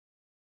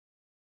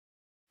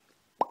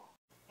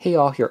Hey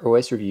all, here are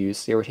OS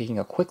Reviews. Today we're taking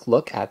a quick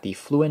look at the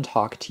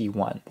Fluentalk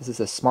T1. This is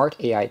a smart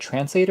AI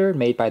translator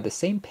made by the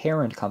same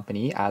parent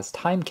company as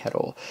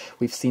Timekettle.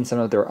 We've seen some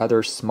of their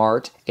other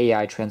smart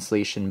AI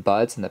translation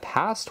buds in the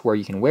past where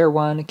you can wear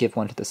one, give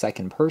one to the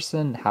second person,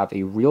 and have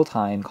a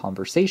real-time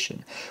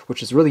conversation,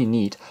 which is really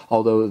neat,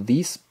 although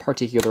these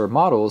particular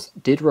models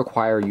did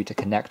require you to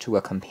connect to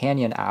a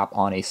companion app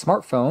on a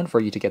smartphone for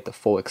you to get the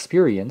full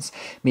experience,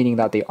 meaning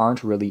that they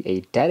aren't really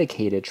a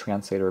dedicated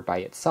translator by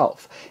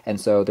itself.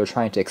 And so they're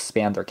trying to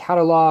expand their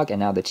catalog, and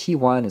now the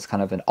T1 is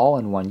kind of an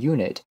all-in-one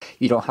unit.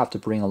 You don't have to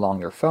bring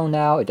along your phone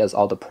now. It does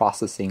all the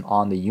processing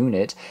on the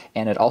unit,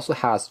 and it also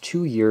has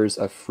 2 years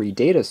of free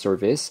data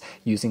service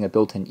using a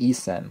built-in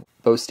eSIM,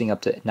 boasting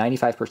up to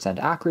 95%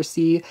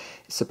 accuracy. It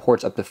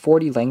supports up to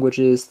 40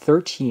 languages,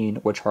 13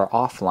 which are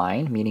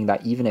offline, meaning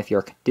that even if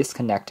you're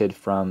disconnected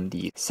from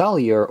the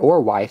cellular or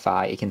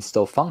Wi-Fi, it can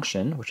still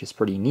function, which is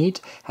pretty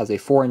neat. Has a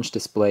 4-inch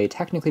display,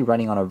 technically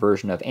running on a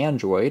version of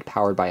Android,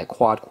 powered by a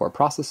quad-core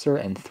processor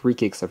and 3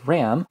 gigs of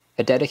RAM.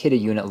 A dedicated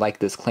unit like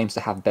this claims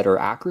to have better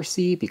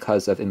accuracy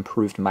because of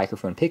improved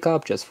microphone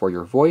pickup just for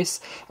your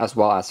voice, as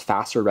well as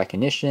faster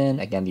recognition,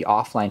 again the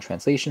offline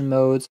translation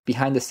modes.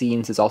 Behind the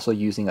scenes is also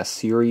using a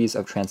series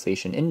of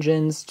translation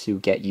engines to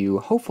get you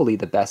hopefully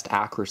the best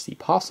accuracy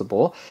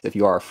possible. If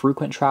you are a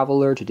frequent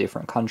traveler to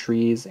different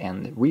countries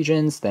and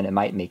regions, then it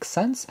might make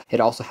sense. It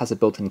also has a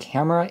built-in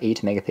camera,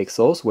 8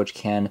 megapixels, which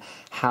can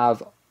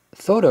have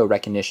photo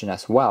recognition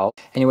as well.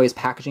 Anyways,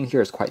 packaging here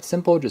is quite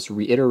simple, just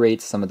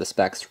reiterates some of the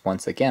specs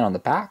once again on the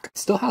back. It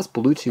still has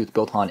Bluetooth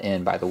built on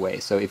in, by the way,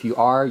 so if you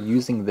are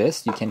using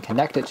this, you can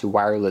connect it to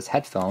wireless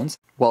headphones.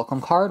 Welcome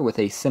card with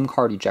a SIM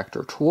card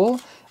ejector tool.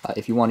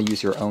 If you want to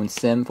use your own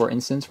SIM, for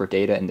instance, for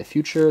data in the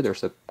future,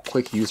 there's a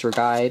quick user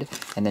guide.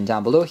 And then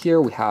down below here,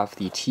 we have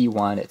the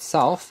T1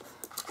 itself,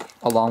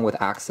 along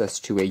with access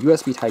to a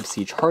USB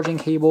Type-C charging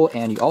cable,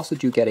 and you also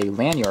do get a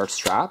lanyard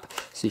strap,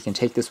 so you can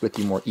take this with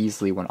you more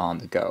easily when on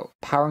the go.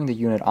 Powering the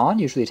unit on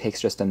usually takes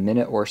just a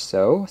minute or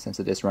so, since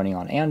it is running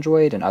on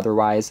Android, and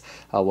otherwise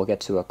we'll get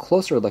to a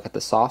closer look at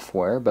the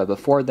software, but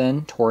before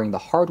then, touring the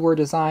hardware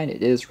design,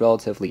 it is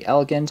relatively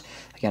elegant.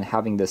 Again,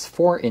 having this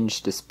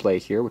 4-inch display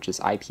here, which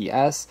is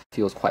IPS,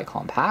 feels quite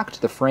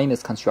compact. The frame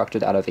is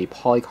constructed out of a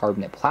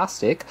polycarbonate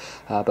plastic,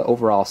 but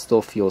overall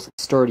still feels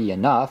sturdy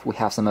enough. We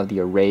have some of the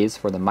arrays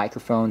for the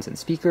microphones and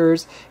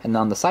speakers, and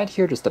on the side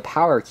here, just the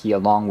power key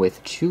along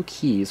with 2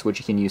 keys, which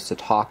you can use to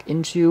talk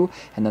into,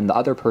 and then the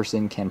other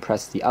person can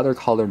press the other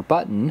colored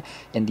button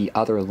in the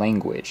other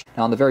language.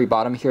 Now on the very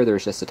bottom here,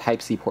 there's just a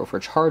Type-C port for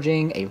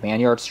charging, a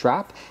lanyard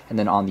strap, and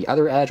then on the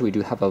other edge, we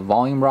do have a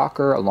volume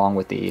rocker along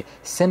with a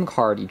SIM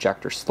card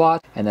ejector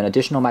slot, and then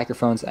additional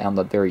microphones on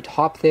the very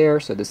top there,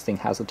 so this thing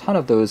has a ton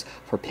of those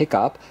for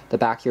pickup. The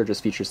back here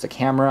just features the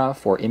camera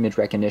for image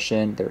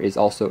recognition. There is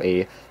also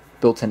a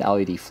built-in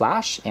LED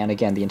flash, and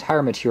again the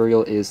entire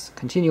material is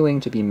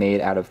continuing to be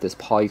made out of this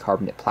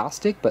polycarbonate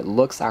plastic, but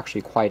looks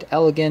actually quite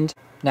elegant.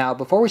 Now,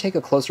 before we take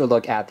a closer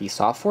look at the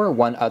software,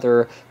 one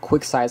other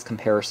quick size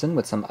comparison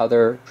with some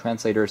other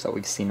translators that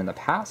we've seen in the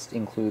past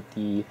include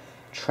the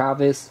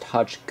Travis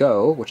Touch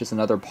Go, which is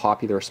another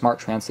popular smart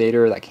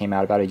translator that came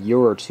out about a year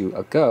or 2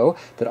 ago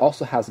that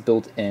also has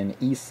built-in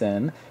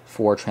eSIM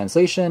for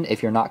translation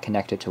if you're not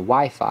connected to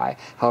Wi-Fi.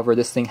 However,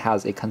 this thing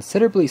has a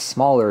considerably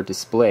smaller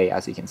display,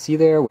 as you can see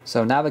there,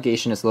 so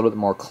navigation is a little bit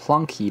more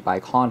clunky by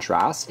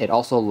contrast. It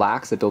also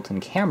lacks a built-in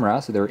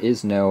camera, so there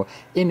is no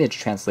image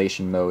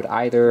translation mode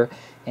either,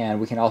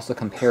 and we can also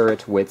compare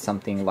it with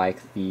something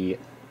like the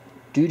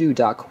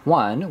Duck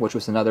One, which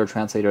was another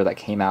translator that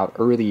came out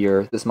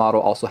earlier. This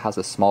model also has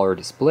a smaller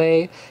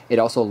display. It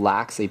also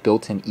lacks a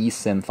built-in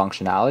eSIM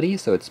functionality,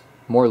 so it's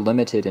more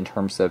limited in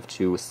terms of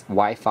to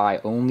Wi-Fi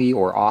only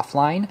or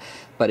offline,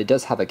 but it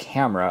does have a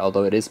camera,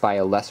 although it is by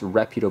a less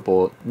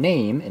reputable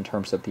name in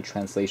terms of the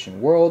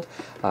translation world,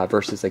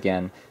 versus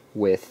again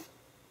with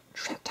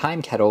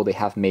Timekettle, they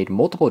have made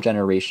multiple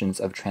generations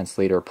of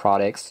translator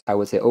products. I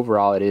would say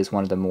overall it is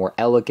one of the more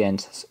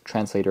elegant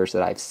translators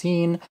that I've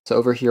seen. So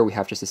over here we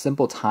have just a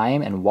simple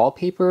time and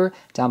wallpaper.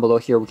 Down below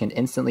here we can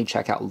instantly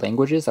check out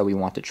languages that we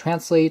want to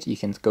translate. You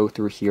can go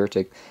through here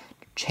to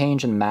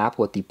change and map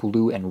what the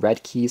blue and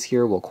red keys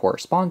here will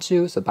correspond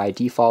to. So by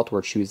default,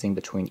 we're choosing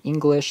between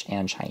English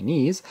and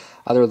Chinese.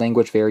 Other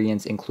language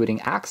variants,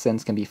 including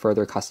accents, can be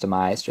further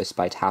customized just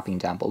by tapping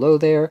down below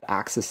there.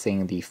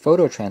 Accessing the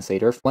photo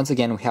translator. Once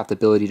again, we have the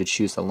ability to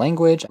choose the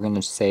language. I'm going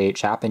to say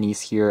Japanese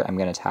here. I'm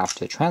going to tap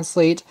to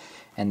translate,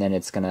 and then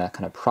it's going to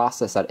kind of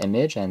process that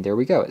image, and there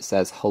we go. It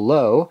says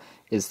hello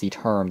is the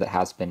term that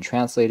has been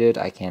translated.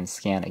 I can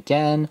scan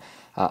again.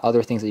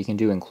 Other things that you can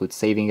do include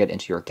saving it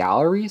into your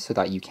gallery so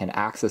that you can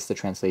access the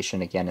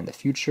translation again in the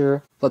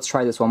future. Let's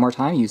try this one more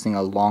time using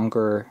a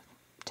longer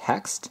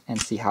text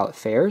and see how it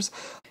fares.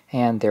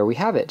 And there we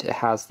have it. It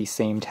has the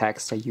same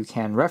text that you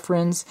can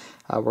reference.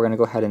 We're going to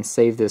go ahead and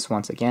save this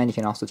once again. You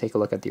can also take a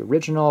look at the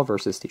original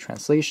versus the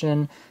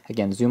translation.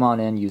 Again, zoom on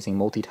in using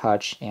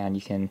multi-touch, and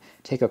you can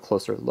take a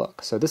closer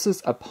look. So this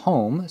is a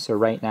poem, so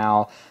right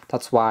now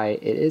that's why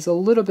it is a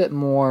little bit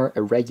more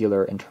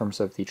irregular in terms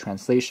of the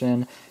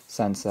translation,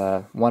 since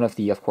one of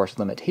the, of course,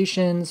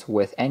 limitations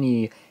with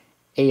any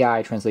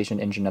AI translation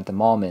engine at the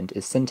moment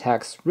is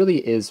syntax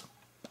really is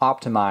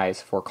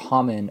optimized for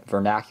common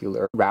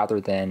vernacular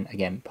rather than,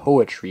 again,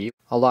 poetry.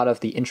 A lot of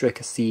the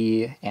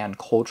intricacy and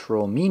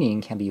cultural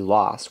meaning can be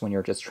lost when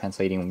you're just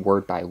translating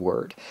word by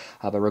word.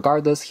 But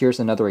regardless, here's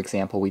another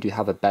example. We do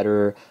have a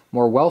better,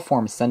 more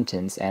well-formed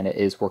sentence, and it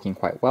is working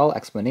quite well.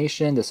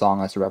 Explanation: the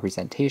song is a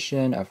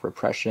representation of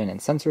repression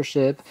and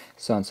censorship,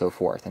 so on and so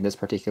forth. And this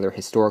particular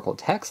historical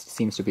text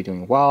seems to be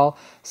doing well.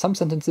 Some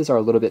sentences are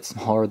a little bit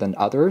smaller than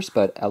others,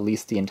 but at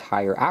least the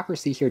entire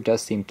accuracy here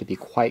does seem to be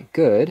quite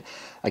good,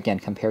 again,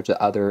 compared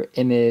to other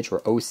image or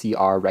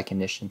OCR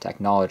recognition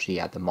technology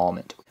at the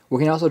moment. We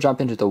can also jump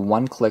into the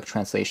one-click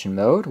translation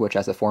mode, which,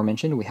 as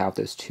aforementioned, we have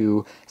those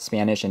two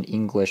Spanish and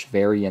English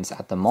variants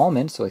at the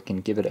moment, so I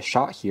can give it a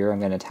shot here. I'm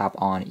going to tap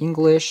on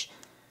English.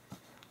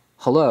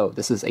 Hello,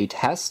 this is a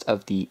test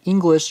of the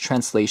English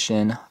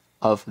translation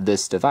of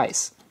this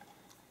device.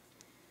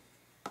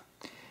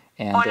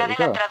 And there we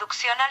go.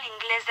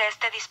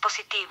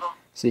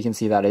 So you can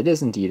see that it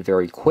is indeed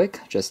very quick,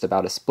 just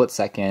about a split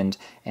second,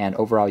 and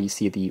overall you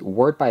see the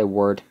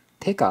word-by-word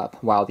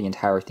pickup while the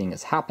entire thing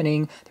is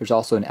happening. There's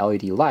also an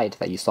LED light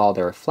that you saw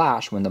there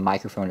flash when the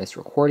microphone is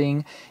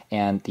recording,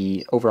 and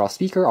the overall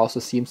speaker also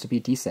seems to be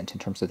decent in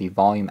terms of the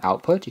volume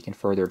output. You can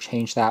further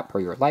change that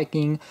per your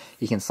liking.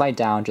 You can slide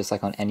down just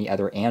like on any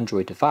other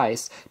Android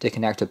device to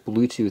connect to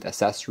Bluetooth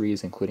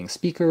accessories, including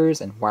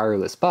speakers and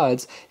wireless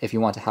buds if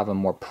you want to have a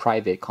more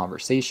private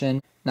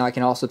conversation. Now I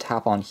can also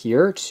tap on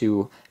here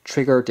to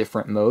trigger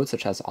different modes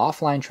such as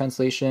offline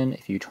translation.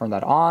 If you turn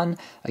that on,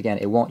 again,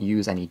 it won't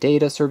use any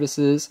data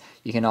services.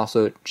 You can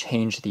also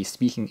change the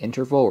speaking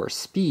interval or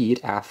speed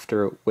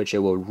after which it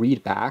will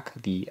read back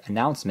the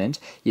announcement.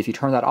 If you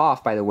turn that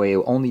off, by the way, it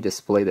will only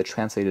display the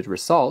translated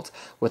result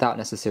without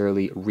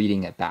necessarily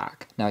reading it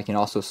back. Now you can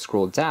also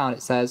scroll down,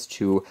 it says,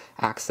 to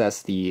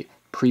access the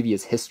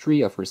previous history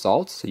of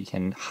results, so you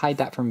can hide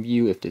that from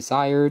view if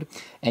desired,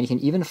 and you can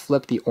even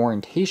flip the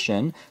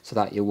orientation so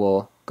that it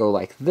will go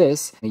like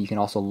this. And you can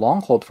also long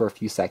hold for a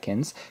few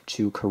seconds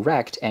to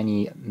correct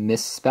any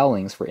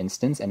misspellings, for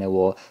instance, and it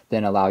will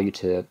then allow you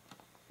to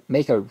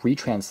make a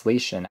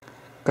retranslation.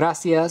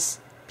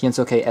 Gracias.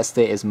 Pienso que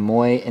este es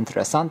muy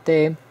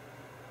interesante.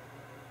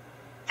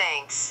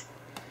 Thanks.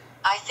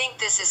 I think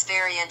this is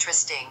very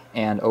interesting.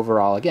 And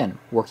overall, again,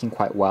 working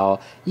quite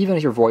well. Even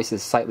if your voice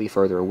is slightly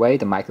further away,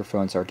 the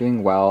microphones are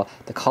doing well.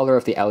 The color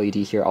of the LED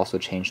here also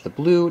changed to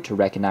blue to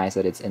recognize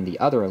that it's in the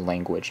other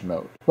language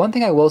mode. One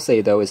thing I will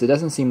say though is it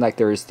doesn't seem like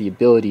there's the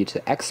ability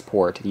to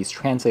export these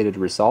translated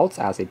results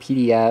as a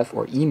PDF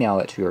or email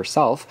it to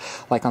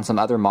yourself, like on some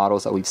other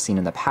models that we've seen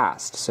in the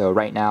past. So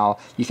right now,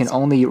 you can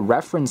only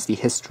reference the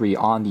history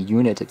on the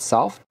unit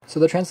itself. So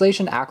the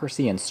translation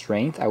accuracy and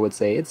strength, I would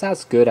say it's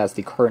as good as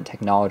the current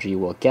technology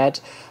will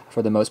get,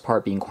 for the most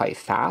part being quite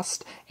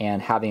fast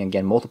and having,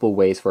 again, multiple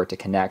ways for it to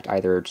connect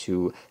either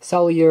to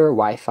cellular,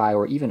 Wi-Fi,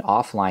 or even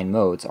offline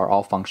modes are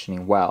all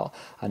functioning well.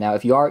 Now,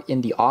 if you are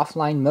in the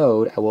offline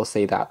mode, I will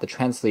say that the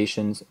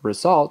translation's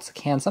results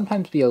can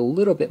sometimes be a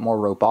little bit more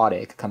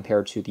robotic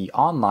compared to the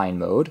online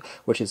mode,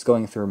 which is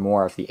going through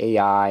more of the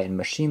AI and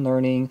machine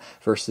learning,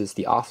 versus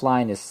the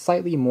offline is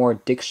slightly more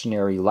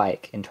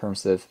dictionary-like in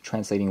terms of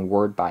translating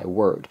word by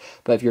word.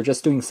 But if you're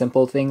just doing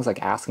simple things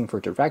like asking for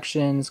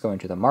directions, going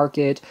to the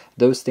market,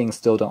 those things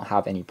still don't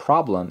have any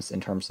problems in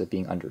terms of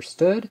being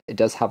understood. It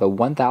does have a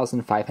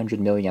 1,500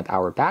 milliamp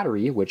hour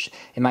battery, which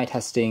in my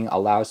testing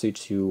allows you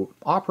to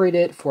operate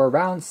it for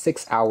around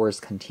 6 hours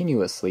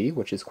continuously,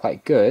 which is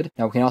quite good.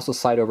 Now we can also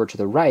slide over to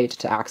the right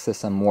to access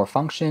some more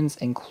functions,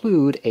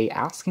 include a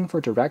asking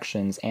for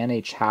directions and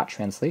a chat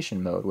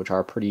translation mode, which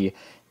are pretty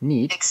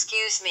neat.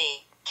 Excuse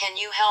me, can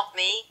you help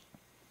me?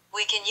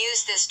 We can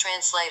use this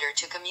translator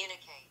to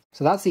communicate.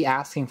 So that's the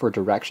asking for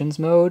directions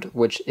mode,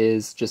 which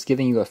is just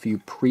giving you a few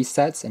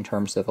presets in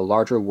terms of a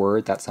larger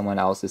word that someone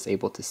else is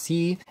able to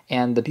see.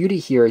 And the beauty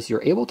here is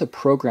you're able to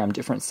program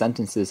different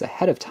sentences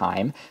ahead of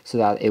time so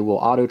that it will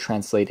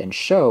auto-translate and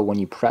show when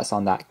you press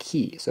on that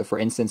key. So for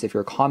instance, if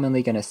you're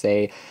commonly going to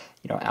say,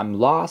 I'm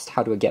lost,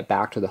 how do I get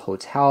back to the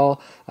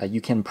hotel?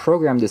 You can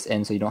program this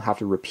in so you don't have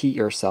to repeat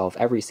yourself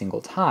every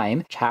single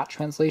time. Chat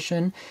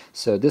translation.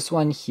 So this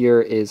one here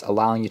is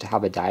allowing you to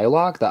have a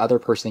dialogue. The other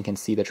person can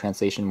see the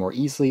translation more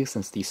easily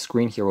since the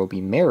screen here will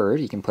be mirrored.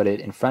 You can put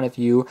it in front of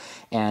you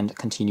and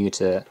continue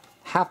to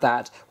have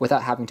that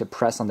without having to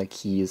press on the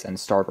keys and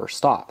start or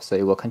stop. So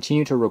it will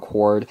continue to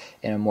record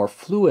in a more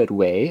fluid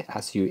way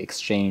as you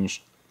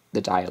exchange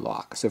the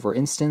dialogue. So for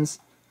instance,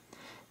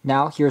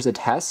 now here's a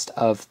test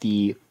of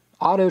the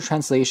auto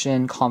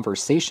translation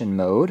conversation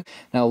mode.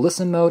 Now,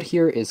 listen mode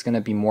here is going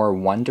to be more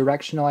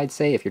one-directional, I'd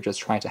say. If you're just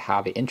trying to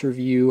have an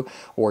interview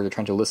or you're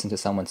trying to listen to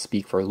someone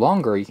speak for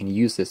longer, you can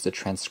use this to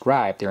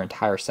transcribe their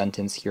entire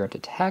sentence here into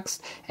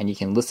text, and you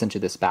can listen to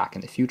this back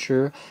in the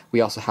future.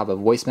 We also have a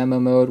voice memo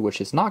mode, which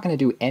is not going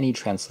to do any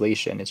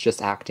translation. It's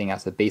just acting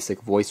as a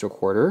basic voice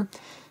recorder.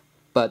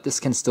 But this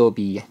can still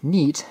be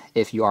neat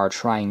if you are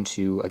trying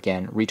to,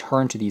 again,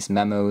 return to these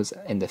memos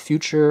in the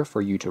future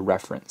for you to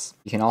reference.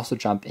 You can also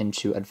jump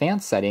into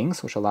advanced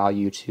settings, which allow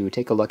you to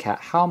take a look at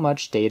how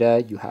much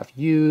data you have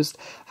used,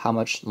 how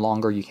much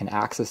longer you can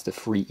access the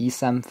free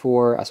eSIM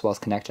for, as well as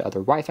connect to other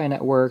Wi-Fi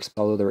networks,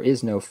 although there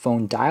is no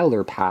phone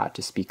dialer pad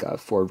to speak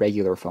of for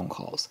regular phone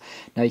calls.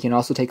 Now, you can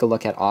also take a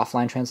look at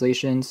offline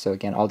translations. So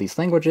again, all these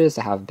languages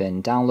that have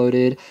been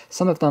downloaded,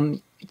 some of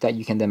them that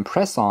you can then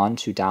press on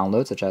to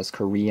download, such as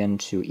Korean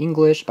to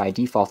English. By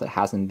default, it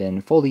hasn't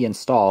been fully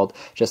installed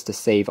just to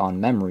save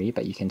on memory,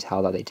 but you can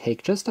tell that they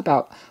take just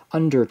about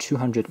under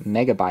 200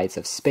 megabytes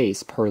of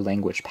space per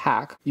language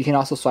pack. You can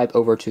also swipe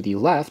over to the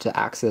left to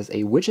access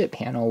a widget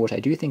panel, which I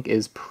do think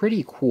is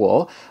pretty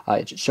cool.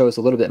 It shows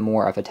a little bit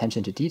more of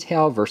attention to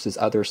detail versus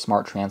other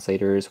smart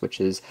translators, which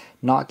is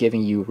not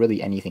giving you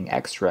really anything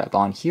extra. But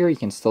on here, you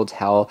can still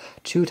tell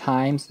 2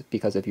 times,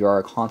 because if you are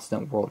a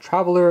constant world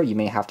traveler, you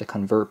may have to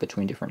convert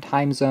between different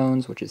time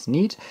zones, which is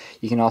neat.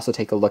 You can also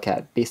take a look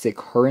at basic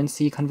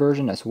currency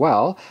conversion as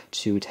well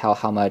to tell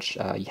how much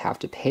you have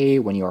to pay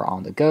when you are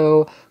on the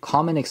go.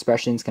 Common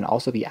expressions can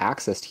also be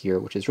accessed here,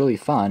 which is really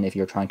fun if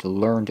you're trying to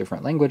learn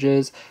different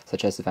languages,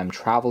 such as if I'm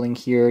traveling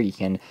here, you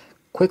can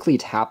quickly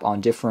tap on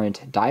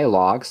different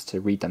dialogues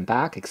to read them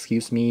back.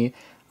 Excuse me,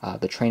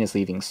 the train is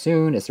leaving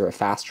soon, is there a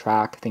fast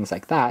track, things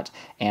like that.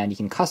 And you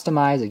can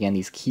customize, again,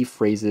 these key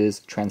phrases,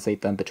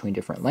 translate them between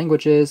different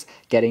languages,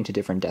 getting to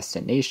different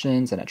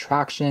destinations and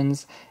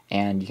attractions,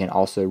 and you can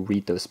also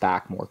read those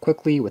back more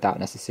quickly without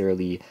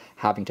necessarily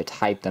having to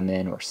type them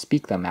in or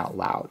speak them out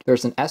loud.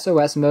 There's an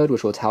SOS mode,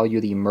 which will tell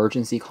you the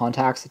emergency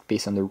contacts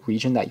based on the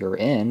region that you're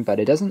in, but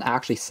it doesn't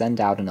actually send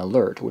out an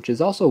alert, which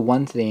is also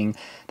one thing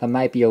that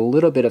might be a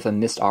little bit of a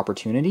missed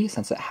opportunity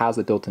since it has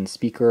a built-in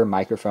speaker,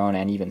 microphone,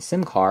 and even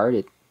SIM card.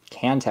 It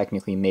can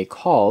technically make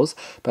calls,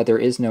 but there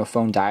is no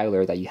phone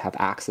dialer that you have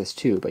access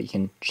to. But you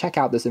can check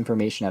out this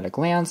information at a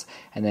glance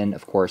and then,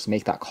 of course,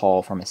 make that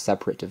call from a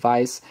separate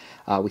device.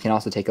 We can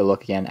also take a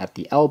look again at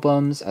the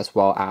albums as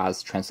well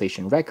as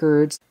translation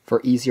records for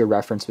easier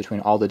reference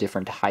between all the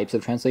different types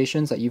of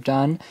translations that you've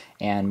done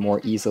and more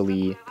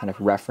easily kind of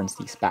reference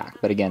these back.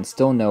 But again,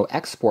 still no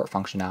export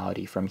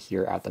functionality from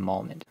here at the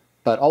moment.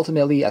 But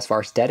ultimately, as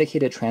far as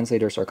dedicated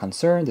translators are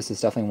concerned, this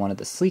is definitely one of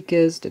the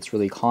sleekest. It's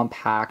really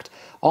compact,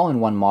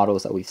 all-in-one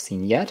models that we've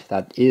seen yet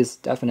that is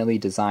definitely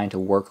designed to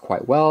work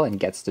quite well and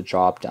gets the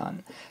job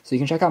done. So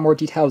you can check out more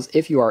details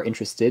if you are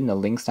interested in the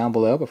links down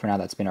below, but for now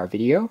that's been our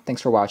video.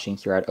 Thanks for watching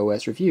here at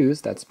OS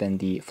Reviews. That's been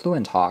the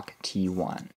Fluentalk T1.